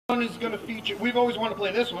One is going to feature, we've always wanted to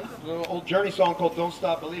play this one, an old Journey song called Don't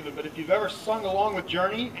Stop Believin', but if you've ever sung along with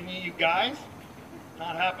Journey, any of you guys,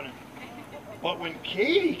 not happening. But when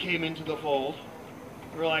Katie came into the fold,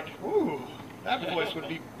 we were like, ooh, that voice would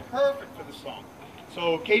be perfect for this song.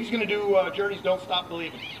 So Katie's going to do Journey's Don't Stop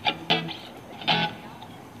Believin'.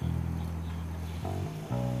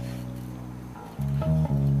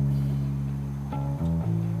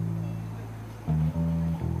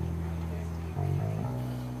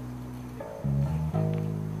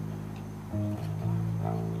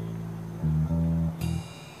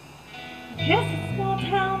 Just a small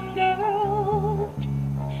town girl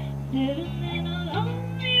living in a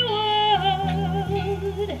lonely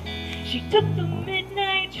world. She took the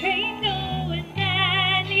midnight train going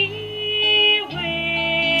anywhere.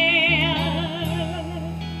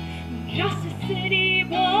 Just a city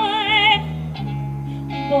boy,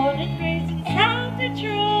 born and raised in South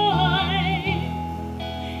Detroit.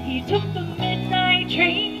 He took the midnight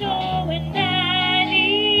train going anywhere.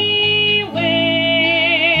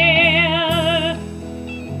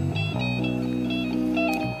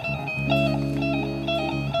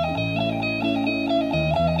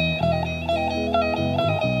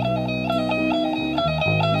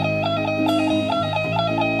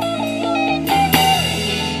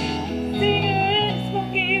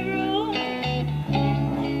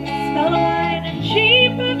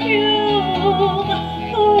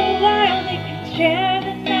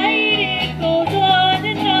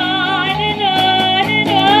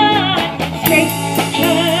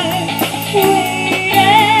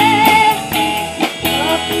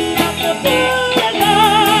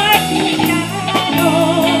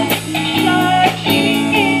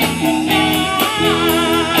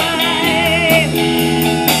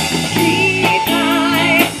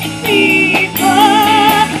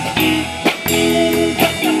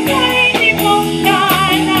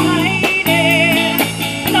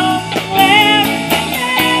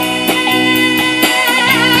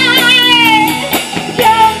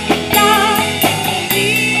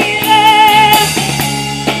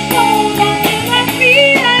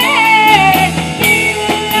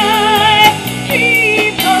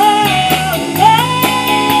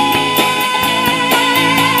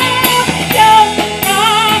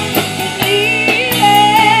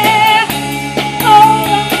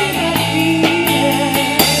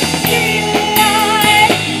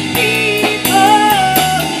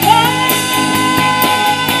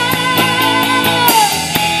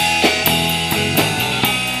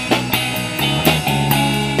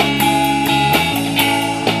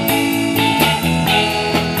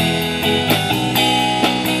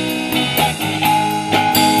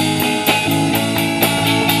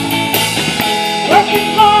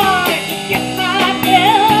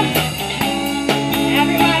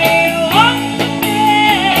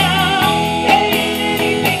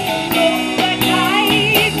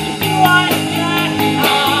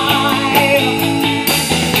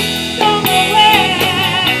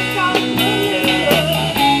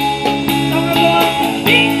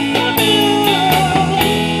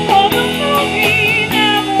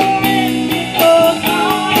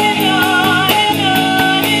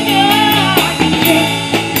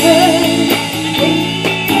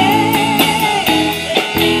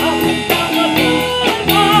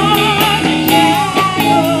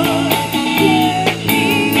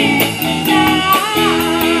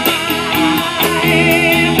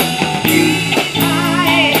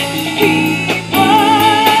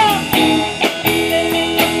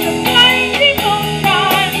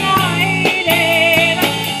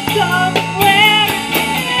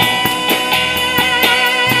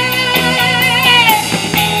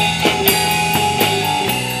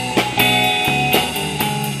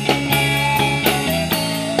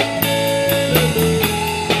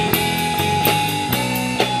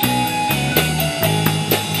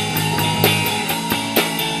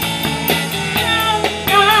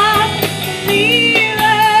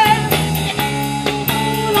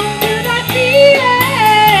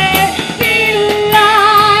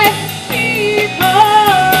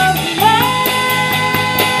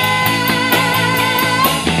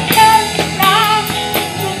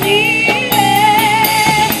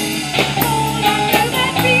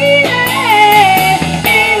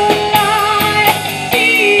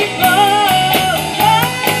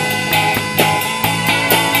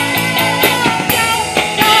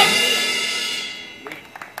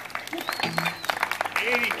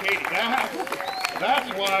 That's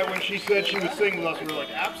why when she said she would sing with us, we were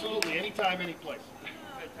like, absolutely, anytime, any place.